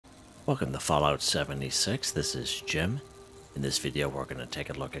Welcome to Fallout 76. This is Jim. In this video, we're going to take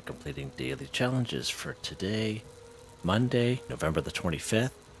a look at completing daily challenges for today, Monday, November the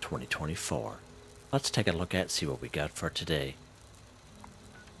 25th, 2024. Let's take a look at see what we got for today.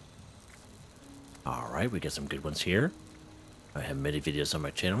 Alright, we got some good ones here. I have many videos on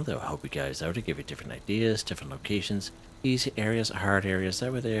my channel that will help you guys out to give you different ideas, different locations, easy areas, hard areas.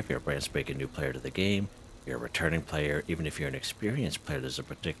 That way there, if you're a brand spanking new player to the game, you're a returning player, even if you're an experienced player, there's a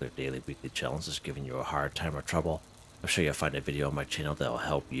particular daily, weekly challenge that's giving you a hard time or trouble. I'll show you find a video on my channel that will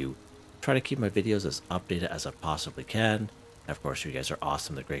help you try to keep my videos as updated as I possibly can. And of course, you guys are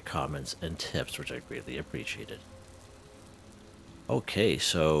awesome, the great comments and tips, which I greatly appreciated. Okay,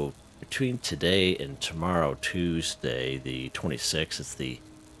 so between today and tomorrow, Tuesday, the 26th, it's the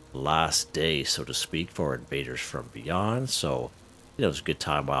last day, so to speak, for Invaders from Beyond. So, it was a good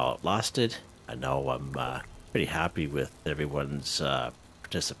time while it lasted. I know I'm pretty happy with everyone's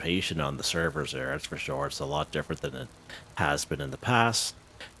participation on the servers there, that's for sure. It's a lot different than it has been in the past.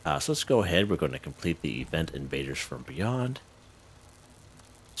 So let's go ahead. We're going to complete the event Invaders from Beyond.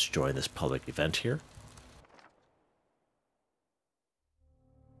 Let's join this public event here.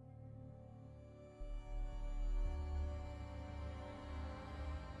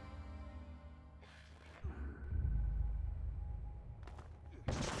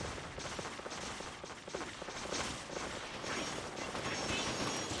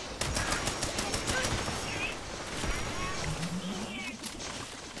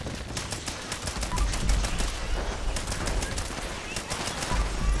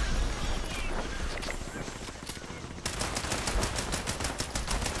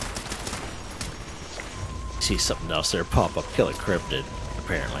 See something else there pop up, kill a cryptid,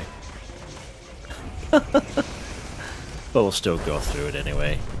 apparently. But we'll still go through it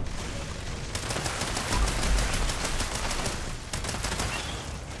anyway.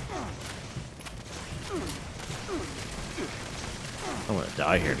 I'm gonna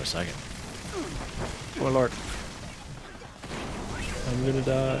die here in a second. Oh lord. I'm gonna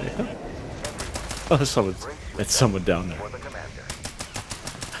die. Oh, it's someone down there.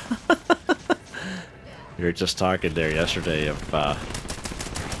 We were just talking there yesterday of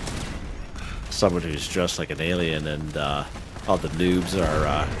someone who's dressed like an alien and all the noobs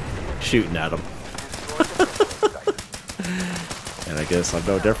are shooting at him. And I guess I'm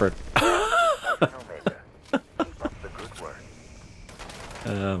no different.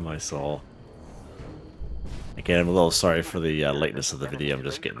 Oh, my soul. Again, I'm a little sorry for the lateness of the video. I'm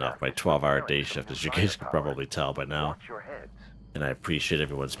just getting off my 12-hour day shift, as you guys can probably tell by now. And I appreciate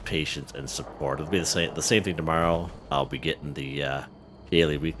everyone's patience and support. It'll be the same thing tomorrow. I'll be getting the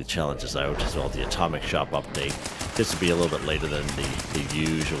daily, weekly challenges out, as well as the Atomic Shop update. This will be a little bit later than the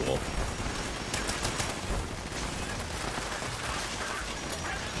usual.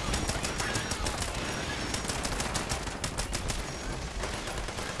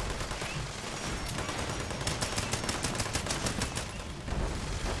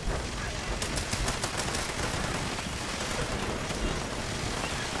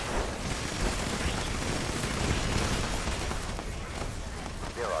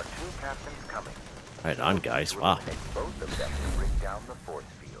 Right on, guys. Wow. Both of them to bring down the force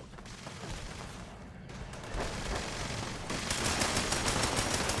field.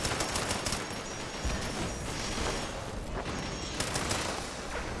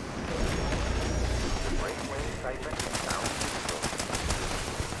 Brainwave excitement and sound control.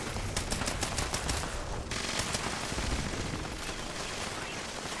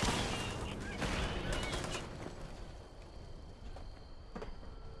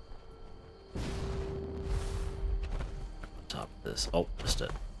 Top of this. Oh, missed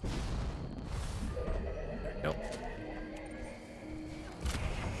it. There we go.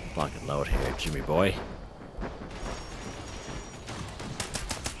 Lock and load here, Jimmy boy.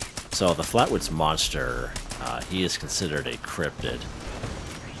 So the Flatwoods monster, he is considered a cryptid.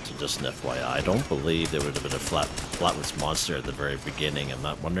 So just an FYI, I don't believe there would have been a Flatwoods monster at the very beginning. I'm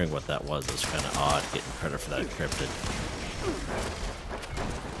not wondering what that was. It was kind of odd getting credit for that cryptid.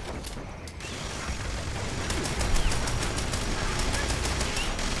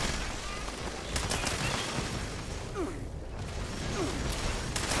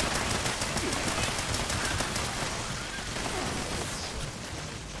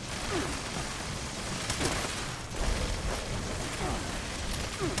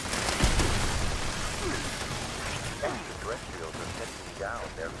 Extraterrestrials are setting down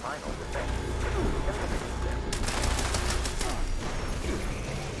their final defense.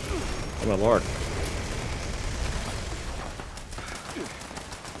 Oh my lord.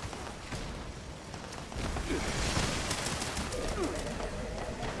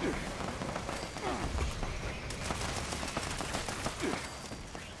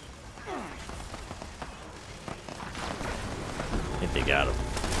 got him.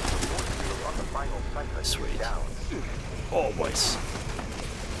 Force field on the final segment Sweet. is down. Oh, boys.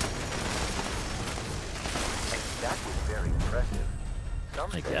 That was very impressive. Some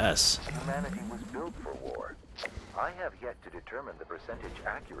I say guess. humanity was built for war. I have yet to determine the percentage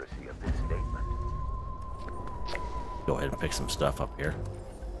accuracy of this statement. Go ahead and pick some stuff up here.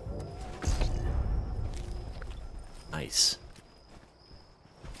 Nice.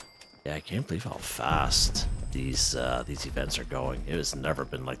 Yeah, I can't believe how fast these events are going. It has never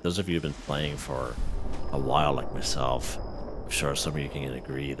been like, those of you who've been playing for a while like myself, I'm sure some of you can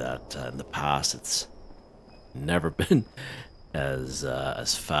agree that in the past it's never been as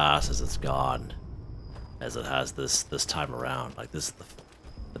fast as it's gone as it has this time around. Like, this is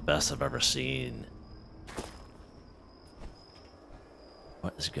the best I've ever seen.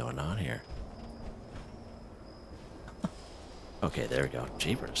 What is going on here? Okay, there we go.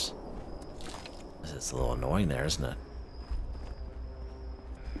 Jeepers. It's a little annoying there, isn't it?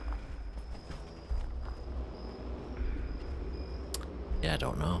 Yeah, I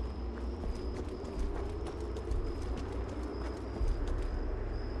don't know.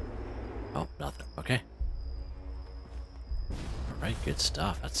 Oh, nothing. Okay. Alright, good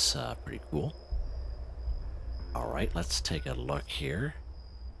stuff. That's pretty cool. Alright, let's take a look here.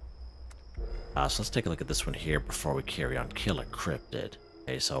 So let's take a look at this one here before we carry on. Kill a Cryptid.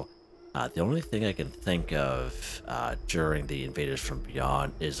 Okay, so the only thing I can think of during the Invaders from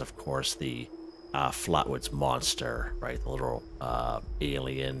Beyond is, of course, the Flatwoods monster, right? The little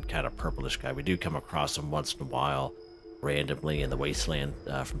alien kind of purplish guy. We do come across him once in a while, randomly in the wasteland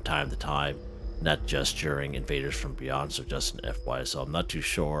from time to time. Not just during Invaders from Beyond, so just an FY. So I'm not too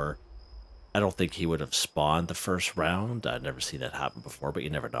sure. I don't think he would have spawned the first round. I've never seen that happen before, but you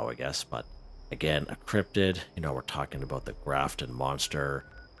never know, I guess. But again, a Cryptid, you know, we're talking about the Grafton monster.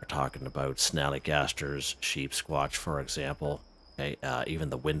 We're talking about Snallygasters, Sheep Squatch, for example. Okay, even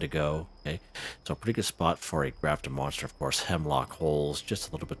the Wendigo. Okay, so a pretty good spot for a Grafton monster. Of course, Hemlock Holes, just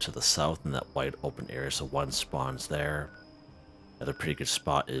a little bit to the south in that wide open area, so one spawns there. Another pretty good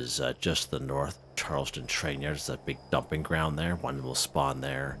spot is just the north Charleston train yard. There's that big dumping ground there. One will spawn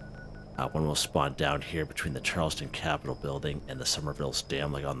there. One will spawn down here between the Charleston Capitol building and the Somerville's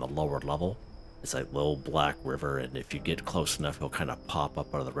Dam, like on the lower level. It's like little black river, and if you get close enough, he'll kind of pop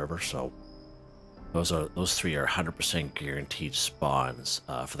up out of the river. So those three are 100% guaranteed spawns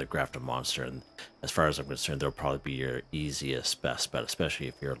for the Grafton monster. And as far as I'm concerned, they'll probably be your easiest best bet, especially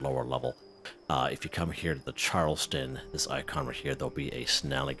if you're lower level. If you come here to the Charleston, this icon right here, there'll be a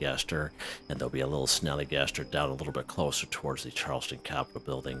Snallygaster, and there'll be a little Snallygaster down a little bit closer towards the Charleston Capitol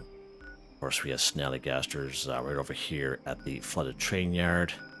building. Of course, we have Snallygasters right over here at the flooded train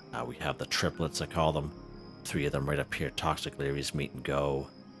yard. We have the triplets, I call them. 3 of them right up here, Toxic Larry's Meet and Go.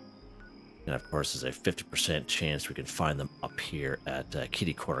 And of course, there's a 50% chance we can find them up here at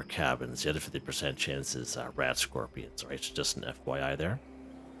Kitty Corner Cabins. The other 50% chance is Rat Scorpions, right? So just an FYI there.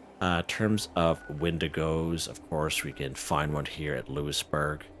 In terms of Wendigos, of course, we can find one here at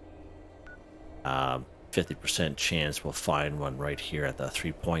Lewisburg. 50% chance we'll find one right here at the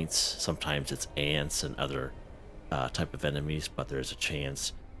 3 points. Sometimes it's ants and other type of enemies, but there's a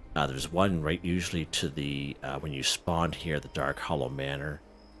chance. There's one right usually to the, when you spawn here, the Dark Hollow Manor.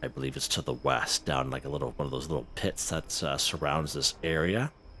 I believe it's to the west, down like a little, one of those little pits that surrounds this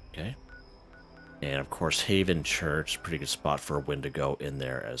area. Okay. And of course, Haven Church, pretty good spot for a Wendigo in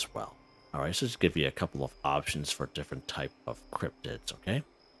there as well. All right, so just give you a couple of options for different type of cryptids, okay?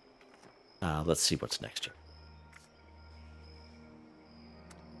 Let's see what's next here.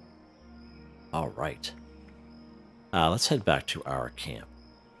 All right. Let's head back to our camp.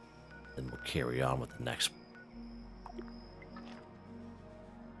 Then we'll carry on with the next one.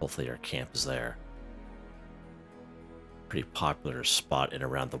 Hopefully our camp is there. Pretty popular spot in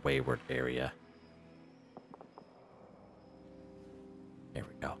around the Wayward area. There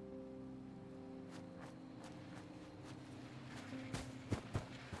we go.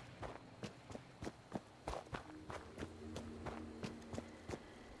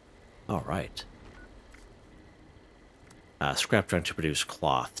 All right. Scrap junk to produce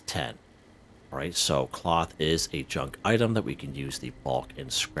cloth, 10. All right, so cloth is a junk item that we can use the bulk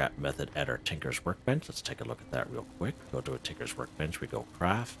and scrap method at our Tinker's Workbench. Let's take a look at that real quick. Go to a Tinker's Workbench, we go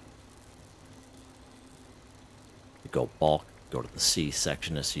craft. We go bulk, go to the C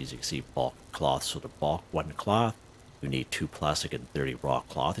section. As you can see, bulk cloth. So to bulk 1 cloth, you need 2 plastic and 30 raw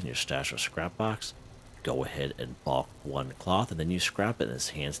cloth in your stash or scrap box. Go ahead and bulk 1 cloth, and then you scrap it, and it's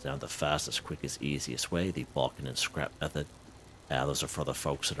hands down the fastest, quickest, easiest way, the bulking and scrap method. Those are for the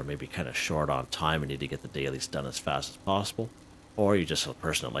folks that are maybe kind of short on time and need to get the dailies done as fast as possible, or you're just a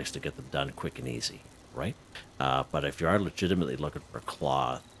person that likes to get them done quick and easy. right? But if you are legitimately looking for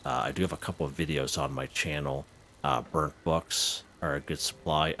cloth, I do have a couple of videos on my channel. Burnt books are a good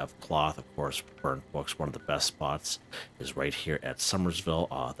supply of cloth. Of course, burnt books, one of the best spots is right here at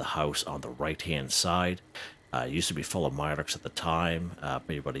Summersville, the house on the right-hand side. It used to be full of Myrtles at the time,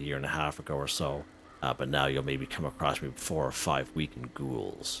 maybe about a year and a half ago or so. But now you'll maybe come across maybe 4 or 5 weakened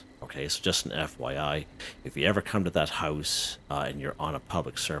ghouls. Okay, so just an FYI, if you ever come to that house and you're on a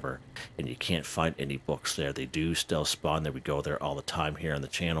public server and you can't find any books there, they do still spawn there. We go there all the time here on the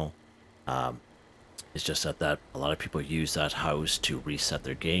channel. It's just that a lot of people use that house to reset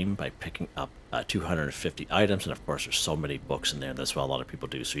their game by picking up 250 items, and of course there's so many books in there. That's what a lot of people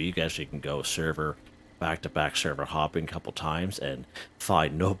do. So you guys can go server back-to-back server hopping a couple times and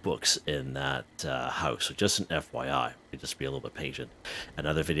find no books in that house. So just an FYI, just be a little bit patient.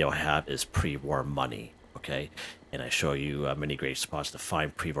 Another video I have is pre-war money, okay? And I show you many great spots to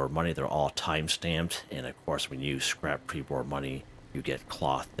find pre-war money. They're all time-stamped, and of course when you scrap pre-war money, you get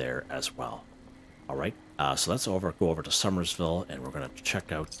cloth there as well. All right, so let's go over to Summersville, and we're going to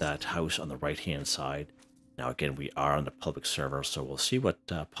check out that house on the right-hand side. Now, again, we are on the public server, so we'll see what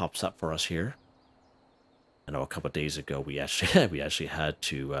pops up for us here. I know a couple of days ago we actually had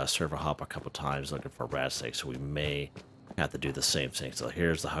to server hop a couple times looking for a Radstag, so we may have to do the same thing. So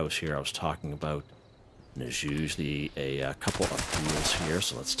here's the house here I was talking about. And there's usually a couple of ghouls here,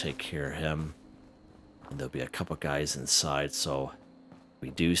 so let's take care of him. And there'll be a couple guys inside, so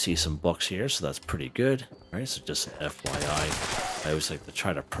we do see some books here, so that's pretty good. All right, so just an FYI. I always like to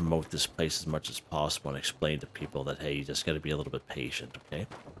try to promote this place as much as possible and explain to people that, hey, you just got to be a little bit patient, okay?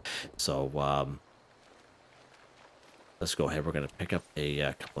 So, let's go ahead. We're going to pick up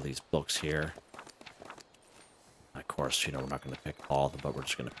a couple of these books here. Of course, you know, we're not going to pick all of them, but we're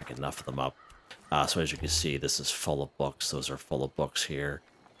just going to pick enough of them up. So as you can see, this is full of books. Those are full of books here.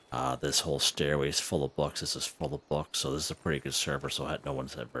 This whole stairway is full of books. This is full of books. So this is a pretty good server. So no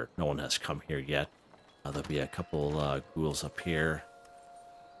one has come here yet. There'll be a couple ghouls up here.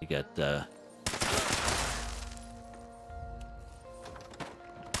 You get how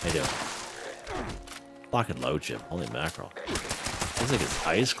you doing? Lock and load, Jim. Holy mackerel. Looks like his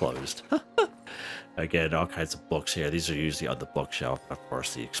eyes closed. Again, all kinds of books here. These are usually on the bookshelf. Of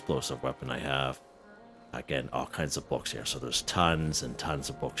course, the explosive weapon I have. Again, all kinds of books here. So there's tons and tons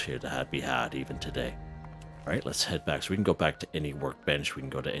of books here to be had even today. All right, let's head back. So we can go back to any workbench. We can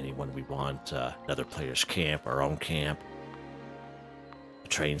go to any one we want. Another player's camp, our own camp, a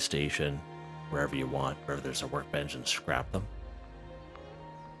train station, wherever you want, wherever there's a workbench, and scrap them.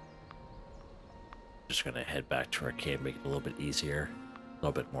 Just going to head back to our camp, make it a little bit easier, a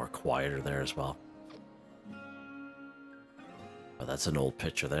little bit more quieter there as well. Oh, that's an old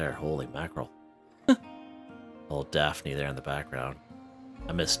picture there. Holy mackerel. Old Daphne there in the background.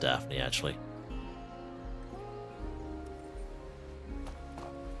 I miss Daphne, actually.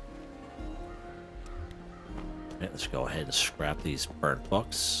 Right, let's go ahead and scrap these burnt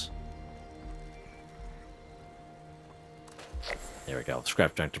books. There we go.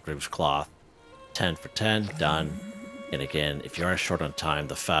 Scrap junk to produce cloth. 10 for 10. Done. And again, if you are short on time,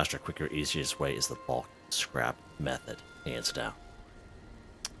 the faster, quicker, easiest way is the bulk scrap method. Hands down.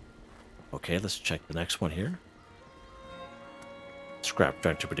 Okay, let's check the next one here. Scrap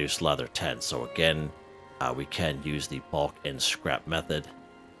junk to produce leather, 10. So again, we can use the bulk and scrap method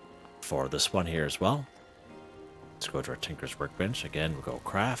for this one here as well. Let's go to our Tinker's Workbench. Again, we'll go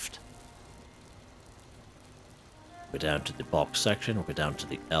craft. Go down to the bulk section. We'll go down to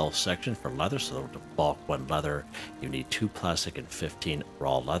the L section for leather. So to bulk 1 leather, you need 2 plastic and 15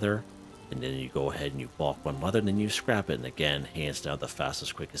 raw leather. And then you go ahead and you bulk 1 leather, and then you scrap it. And again, hands down, the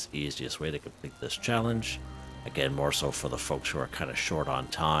fastest, quickest, easiest way to complete this challenge. Again, more so for the folks who are kind of short on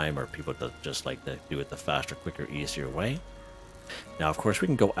time, or people that just like to do it the faster, quicker, easier way. Now, of course, we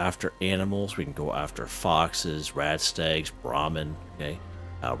can go after animals. We can go after foxes, radstags, Brahmin, okay?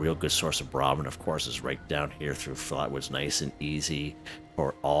 A real good source of Brahmin, of course, is right down here through Flatwoods, nice and easy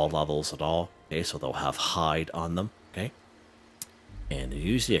for all levels at all, okay? So they'll have hide on them, okay? And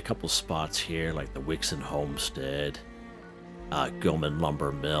usually a couple spots here, like the Wixon Homestead, Gilman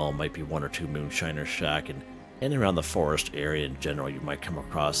Lumber Mill, might be 1 or 2 Moonshiner Shack, and around the forest area in general, you might come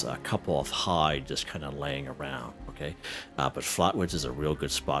across a couple of hide just kind of laying around, okay? But Flatwoods is a real good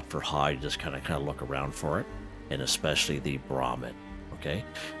spot for hide. Just kind of look around for it, and especially the Brahmin, okay?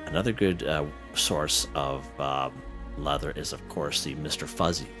 Another good source of leather is, of course, the Mr.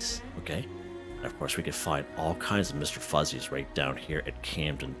 Fuzzies, okay? And of course, we can find all kinds of Mr. Fuzzies right down here at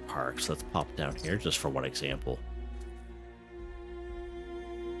Camden Park. So let's pop down here just for one example.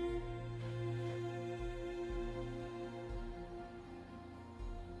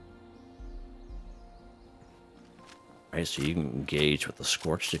 Right, so you can engage with the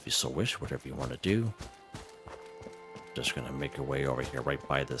scorched if you so wish, whatever you want to do. Just going to make our way over here right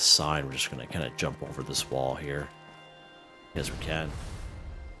by this sign. We're just going to kind of jump over this wall here as we can.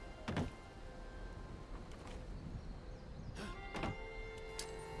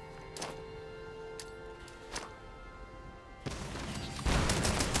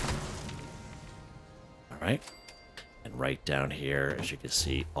 All right. And right down here, as you can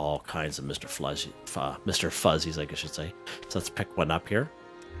see, all kinds of Mr. Fuzzies, I guess I should say. So let's pick one up here.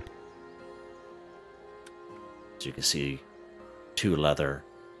 So you can see 2 leather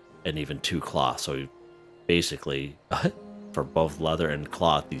and even 2 cloth. So basically, for both leather and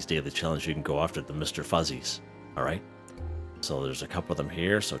cloth, these daily challenges, you can go after the Mr. Fuzzies. All right. So there's a couple of them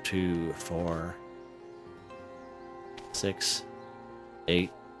here. So 2, 4, 6,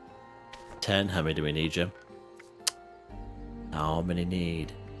 8, 10. How many do we need, Jim? How many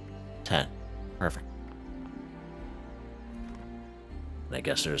need? 10. Perfect. And I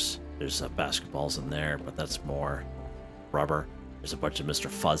guess there's basketballs in there, but that's more rubber. There's a bunch of Mr.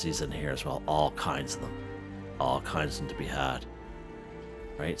 Fuzzies in here as well. All kinds of them. All kinds of them to be had.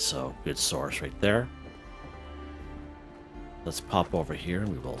 Right, so good source right there. Let's pop over here and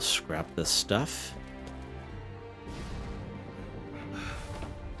we will scrap this stuff.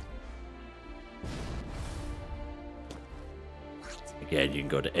 Again, you can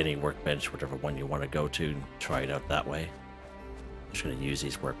go to any workbench, whatever one you want to go to, and try it out that way. I'm just going to use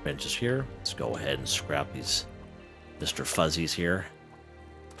these workbenches here. Let's go ahead and scrap these Mr. Fuzzies here.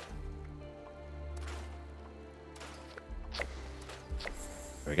 There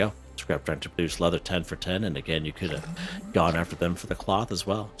we go. Scrap trying to produce leather 10 for 10, and again, you could have gone after them for the cloth as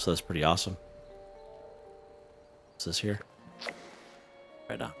well, so that's pretty awesome. What's this here?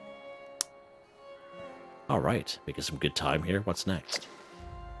 Right on. All right, making some good time here. What's next?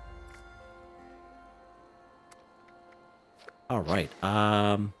 All right,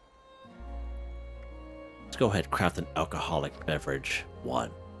 let's go ahead and craft an alcoholic beverage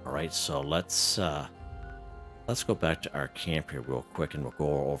 1. All right, so let's go back to our camp here real quick, and we'll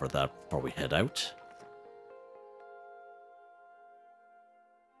go over that before we head out.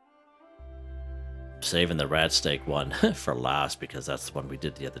 Saving the Radstag one for last because that's the one we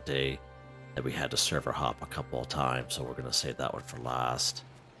did the other day. That we had to server hop a couple of times, so we're going to save that one for last.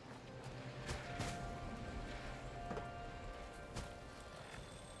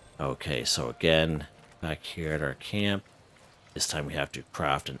 Okay, so again, back here at our camp, this time we have to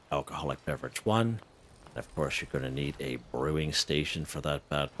craft an alcoholic beverage 1. And of course, you're going to need a brewing station for that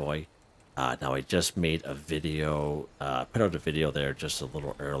bad boy. Now, I just made a video, put out a video there just a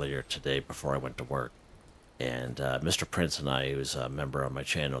little earlier today before I went to work. And Mr. Prince and I, who's a member on my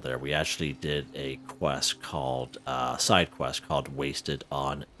channel there, we actually did a quest called, side quest called Wasted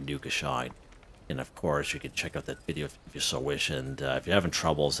on Nuka Shine. And of course, you can check out that video if you so wish. And if you're having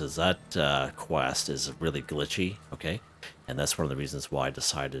troubles, is that quest is really glitchy, okay? And that's one of the reasons why I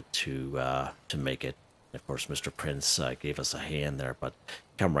decided to make it. Of course, Mr. Prince gave us a hand there, but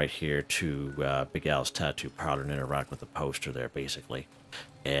come right here to Big Al's Tattoo Parlor and interact with the poster there, basically.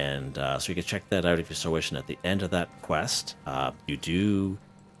 And so you can check that out if you so wish. And at the end of that quest, you do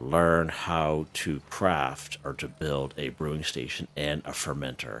learn how to craft or to build a brewing station and a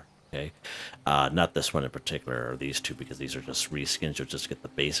fermenter. Okay, not this one in particular, or these two, because these are just reskins. You'll just get the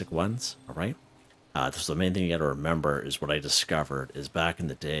basic ones. All right. So the main thing you got to remember is what I discovered is back in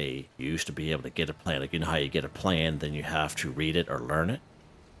the day, you used to be able to get a plan. Like, you know how you get a plan, then you have to read it or learn it.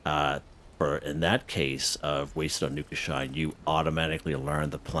 For in that case of Wasted on Nuka Shine, you automatically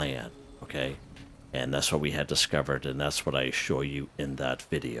learn the plan, okay? And that's what we had discovered, and that's what I show you in that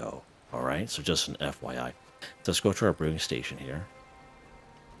video, all right? So just an FYI. So let's go to our brewing station here.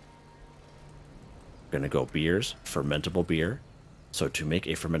 We're going to go beers, fermentable beer. So to make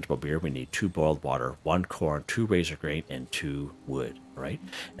a fermentable beer, we need 2 boiled water, 1 corn, 2 razor grain, and 2 wood, right?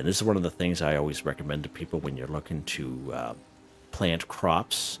 And this is one of the things I always recommend to people when you're looking to plant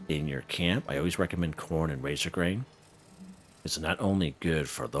crops in your camp. I always recommend corn and razor grain. It's not only good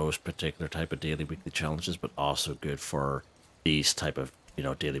for those particular type of daily weekly challenges, but also good for these type of, you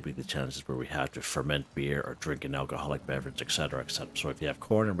know, daily weekly challenges where we have to ferment beer or drink an alcoholic beverage, etc., etc. So if you have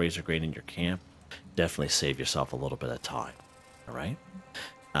corn and razor grain in your camp, definitely save yourself a little bit of time. All right,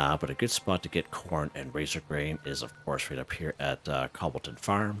 but a good spot to get corn and razor grain is, of course, right up here at Cobbleton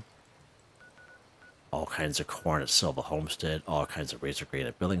Farm. All kinds of corn at Silva Homestead, all kinds of razor grain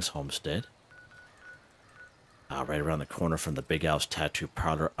at Billings Homestead. Right around the corner from the Big Al's Tattoo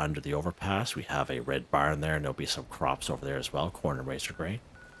Parlor under the overpass, we have a red barn there, and there'll be some crops over there as well, corn and razor grain.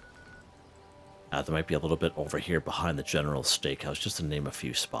 There might be a little bit over here behind the General Steakhouse, just to name a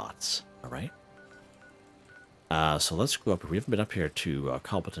few spots. All right. So let's go up. We haven't been up here to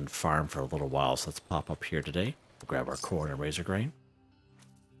Cobbleton Farm for a little while, so let's pop up here today. We'll grab our corn and razor grain.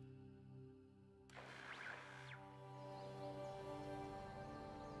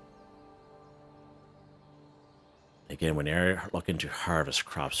 Again, when you're looking to harvest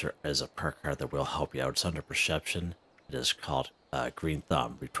crops, there is a perk card that will help you out. It's under perception. It is called Green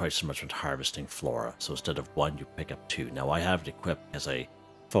Thumb. We twice so much with harvesting flora. So instead of 1, you pick up 2. Now I have it equipped because I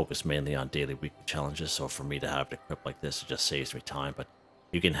focus mainly on daily, weekly challenges. So for me to have it equipped like this, it just saves me time. But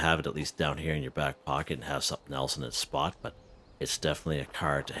you can have it at least down here in your back pocket and have something else in its spot. But it's definitely a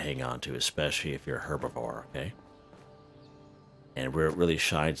card to hang on to, especially if you're a herbivore, okay? And where it really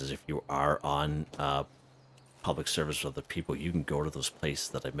shines is if you are on public service with other people, you can go to those places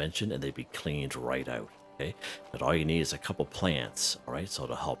that I mentioned and they'd be cleaned right out, okay? But all you need is a couple plants, all right? So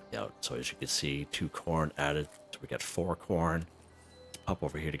it'll help you out. So as you can see, 2 corn added. So we got 4 corn. Let's pop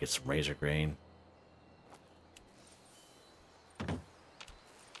over here to get some razor grain.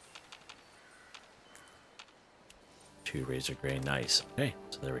 Two razor grain, nice. Okay,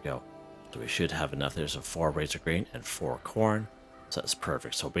 so there we go. So we should have enough. There's a 4 razor grain and 4 corn. So that's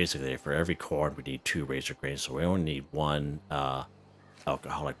perfect. So basically, for every corn, we need 2 razor grains. So we only need 1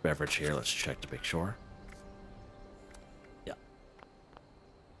 alcoholic beverage here. Let's check to make sure. Yeah. All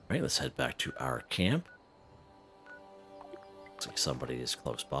right, let's head back to our camp. Looks like somebody is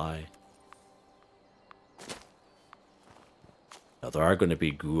close by. Now, there are going to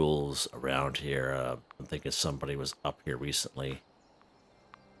be ghouls around here. I'm thinking somebody was up here recently,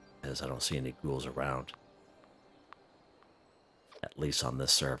 as I don't see any ghouls around. At least on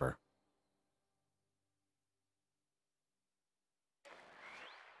this server.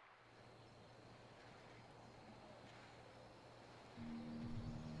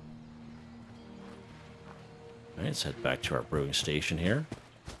 Alright, let's head back to our brewing station here.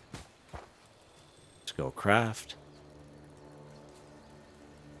 Let's go craft.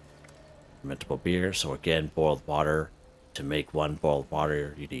 Fermentable beer. So again, boiled water. To make 1 boiled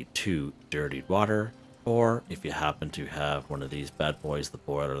water, you need 2 dirtied water. Or if you happen to have one of these bad boys, the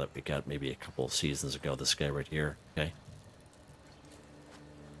boiler that we got maybe a couple of seasons ago, this guy right here, okay?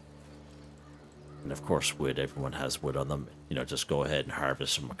 And of course wood, everyone has wood on them. You know, just go ahead and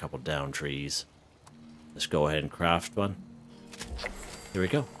harvest from a couple down trees. Just go ahead and craft one. Here we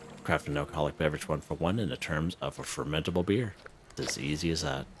go. Craft an alcoholic beverage 1 for 1 in the terms of a fermentable beer. It's as easy as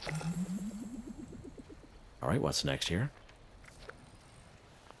that. Alright, what's next here?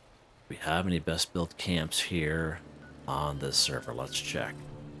 Do we have any best built camps here on this server? Let's check.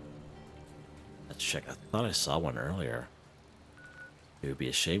 Let's check. I thought I saw one earlier. It would be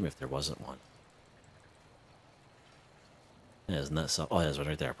a shame if there wasn't one. Yeah, isn't that so? Oh, there's one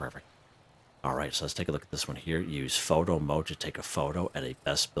right there. Perfect. Alright, so let's take a look at this one here. Use photo mode to take a photo at a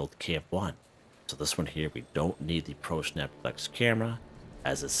best built camp 1. So this one here, we don't need the Pro Snap Flex camera.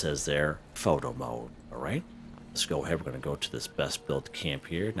 As it says there, photo mode. Alright? Let's go ahead. We're going to go to this best built camp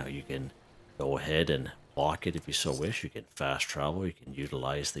here. Now you can go ahead and walk it if you so wish. You can fast travel. You can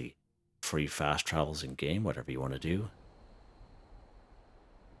utilize the free fast travels in game, whatever you want to do.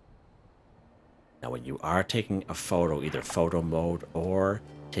 Now when you are taking a photo, either photo mode or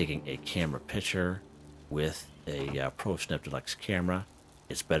taking a camera picture with a Pro Snap Deluxe camera,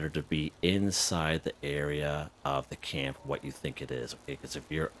 it's better to be inside the area of the camp, what you think it is, okay? Because if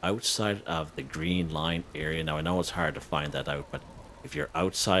you're outside of the green line area, now I know it's hard to find that out, but if you're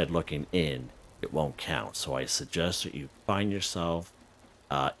outside looking in, it won't count. So I suggest that you find yourself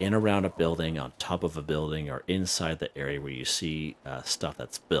in around a building, on top of a building, or inside the area where you see stuff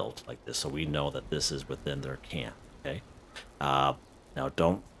that's built like this, so we know that this is within their camp, okay? Now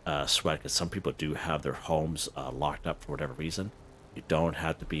don't sweat, because some people do have their homes locked up for whatever reason. You don't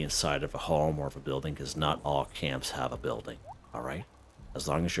have to be inside of a home or of a building, because not all camps have a building, all right? As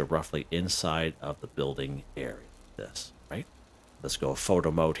long as you're roughly inside of the building area, this, right? Let's go photo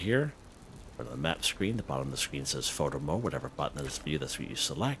mode here. Go to the map screen. The bottom of the screen says photo mode. Whatever button is view, that's what you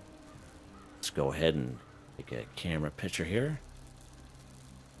select. Let's go ahead and take a camera picture here.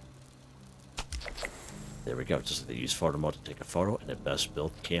 There we go. Just use photo mode to take a photo in a best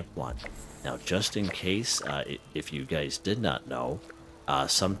built camp 1. Now, just in case, if you guys did not know,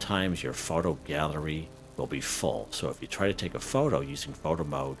 sometimes your photo gallery will be full. So if you try to take a photo using photo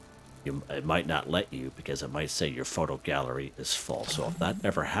mode, it might not let you, because it might say your photo gallery is full. So if that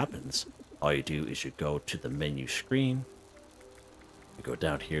ever happens, all you do is you go to the menu screen, you go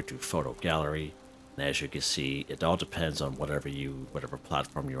down here to photo gallery, and as you can see, it all depends on whatever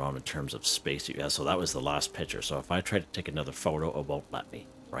platform you're on in terms of space that you have. So that was the last picture. So if I try to take another photo, it won't let me,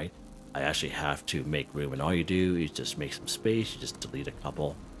 right? I actually have to make room, and all you do is just make some space. You just delete a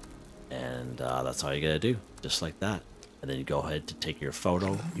couple, And that's all you gotta do, just like that. And then you go ahead to take your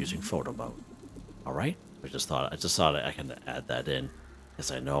photo using photo mode. All right. I just thought I can add that in,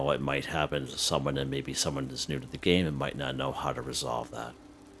 because I know it might happen to someone, and maybe someone that's new to the game and might not know how to resolve that.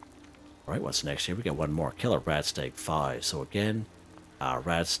 All right. What's next here? We got one more. Kill a Radstag 5. So again,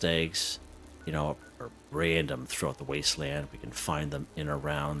 Radstags, you know, are random throughout the wasteland. We can find them in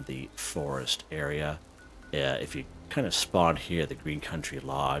around the forest area. If you kind of spawn here at the Green Country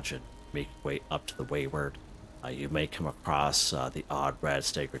Lodge and make your way up to the Wayward, you may come across the odd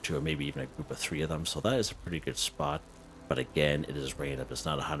Radstag or two, or maybe even a group of 3 of them. So that is a pretty good spot. But again, it is random. It's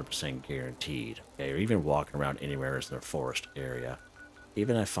not 100% guaranteed. Okay, or even walking around anywhere in the forest area.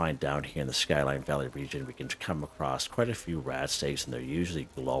 Even I find down here in the Skyline Valley region, we can come across quite a few Radstags, and they're usually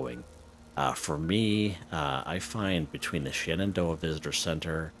glowing. For me, I find between the Shenandoah Visitor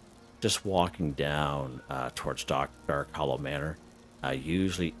Center, just walking down towards Dark Hollow Manor,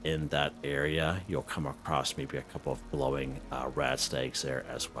 usually in that area, you'll come across maybe a couple of glowing Radstags there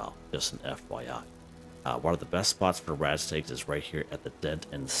as well. Just an FYI. One of the best spots for Radstags is right here at the Dent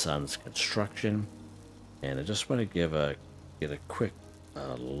and Sons construction. And I just want to get a quick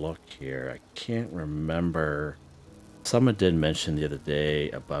look here. I can't remember. Someone did mention the other day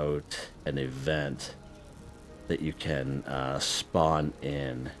about an event that you can spawn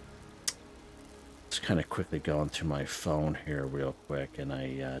in. Just kind of quickly going through my phone here real quick, and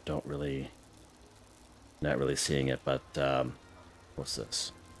I not really seeing it, but what's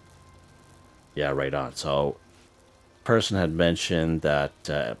this? Yeah, right on. So, person had mentioned that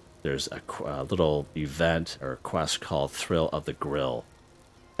there's a little event or quest called Thrill of the Grill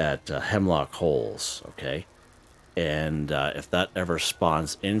at Hemlock Holes, okay? And if that ever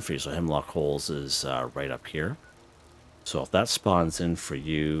spawns in for you, so Hemlock Holes is right up here. So if that spawns in for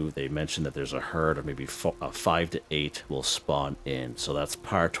you, they mentioned that there's a herd of maybe 5 to 8 will spawn in. So that's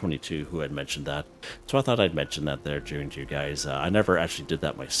Par22 who had mentioned that. So I thought I'd mention that there to you guys. I never actually did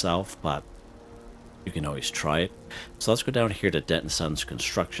that myself, but you can always try it. So let's go down here to Denton Sons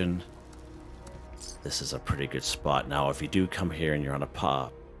Construction. This is a pretty good spot. Now, if you do come here and you're on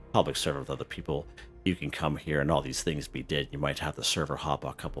a public server with other people, you can come here and all these things be dead. You might have the server hop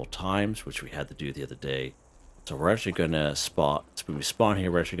a couple times, which we had to do the other day. So we're actually going to spawn, when we spawn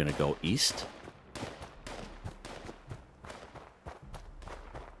here, we're actually going to go east.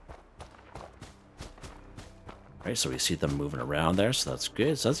 Right, so we see them moving around there, so that's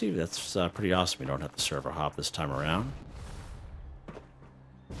good. So that's pretty awesome. We don't have the server hop this time around.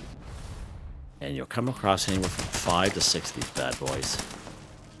 And you'll come across anywhere from 5 to 6 of these bad boys.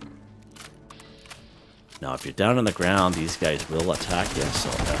 Now, if you're down on the ground, these guys will attack you, so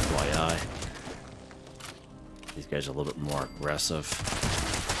FYI. These guys are a little bit more aggressive.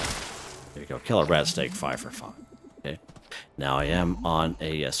 There you go. Kill a Radstag 5 for 5. Okay. Now, I am on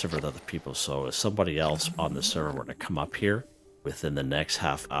a server with other people, so if somebody else on the server were to come up here within the next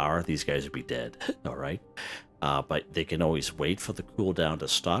half hour, these guys would be dead. All right. But they can always wait for the cooldown to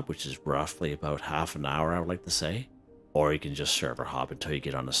stop, which is roughly about half an hour, I would like to say. Or you can just server hop until you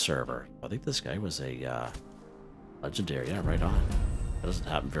get on the server. I think this guy was a legendary. Yeah, right on. That doesn't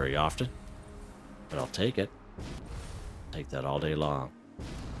happen very often, but I'll take it. Take that all day long.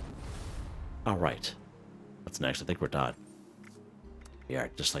 All right. What's next? I think we're done. Yeah,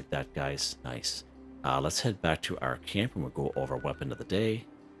 just like that, guys. Nice. Let's head back to our camp and we'll go over weapon of the day.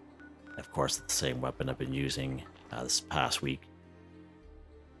 Of course, it's the same weapon I've been using this past week.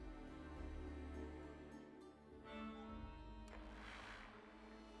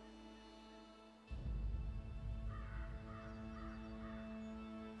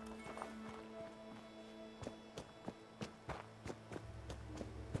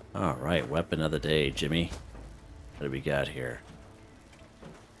 All right, weapon of the day, Jimmy. What do we got here?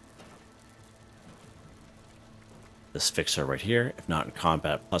 This fixer right here. If not in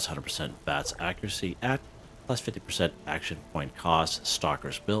combat, plus 100% VATS accuracy at plus 50% action point cost.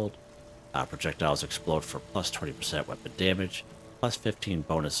 Stalker's build. Projectiles explode for plus 20% weapon damage. Plus 15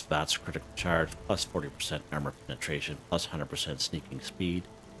 bonus VATS critical charge. Plus 40% armor penetration. Plus 100% sneaking speed.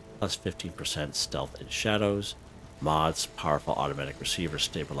 Plus 15% stealth in shadows. Mods, powerful automatic receiver,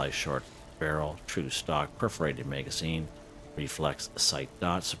 stabilized short barrel, true stock, perforated magazine, reflex sight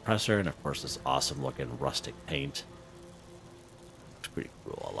dot, suppressor, and of course this awesome looking rustic paint. It's pretty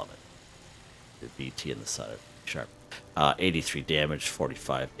cool, I love it. The BT in the side, sharp. 83 damage,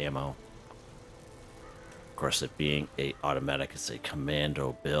 45 ammo. Of course, it being a automatic, it's a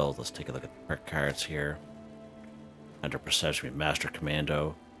commando build. Let's take a look at the perk cards here. Under perception, we master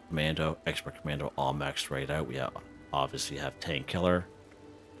commando, expert commando, all maxed right out. We obviously have tank killer,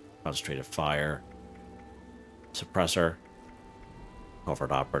 concentrated fire, suppressor,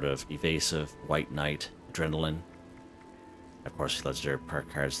 Covert Operative, Evasive, White Knight, Adrenaline. Of course, legendary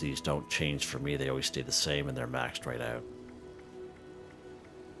perk cards, these don't change for me. They always stay the same and they're maxed right out.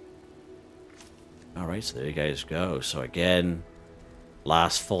 Alright, so there you guys go. So again,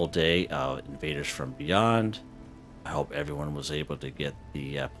 last full day of Invaders from Beyond. I hope everyone was able to get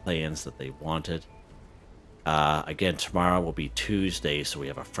the plans that they wanted. Again, tomorrow will be Tuesday, so we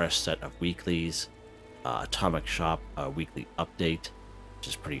have a fresh set of weeklies. Atomic Shop weekly update, which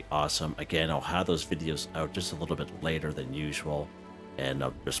is pretty awesome. Again, I'll have those videos out just a little bit later than usual. And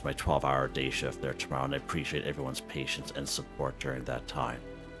just my 12-hour day shift there tomorrow, and I appreciate everyone's patience and support during that time.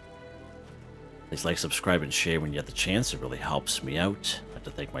 Please like, subscribe, and share when you have the chance. It really helps me out. I'd like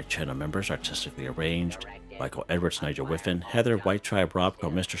to thank my channel members, Artistically Arranged, Michael Edwards, Nigel Wiffen, Heather, Whitetribe,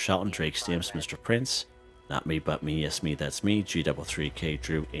 Robco, Mr. Shelton, Drake Stamps, Mr.Prince, NotMeButMeYesMeThatsMe, G33K,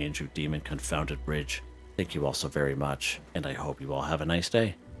 Drew, Andrew, Demon, Confoundedbridge. Thank you all so very much, and I hope you all have a nice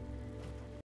day.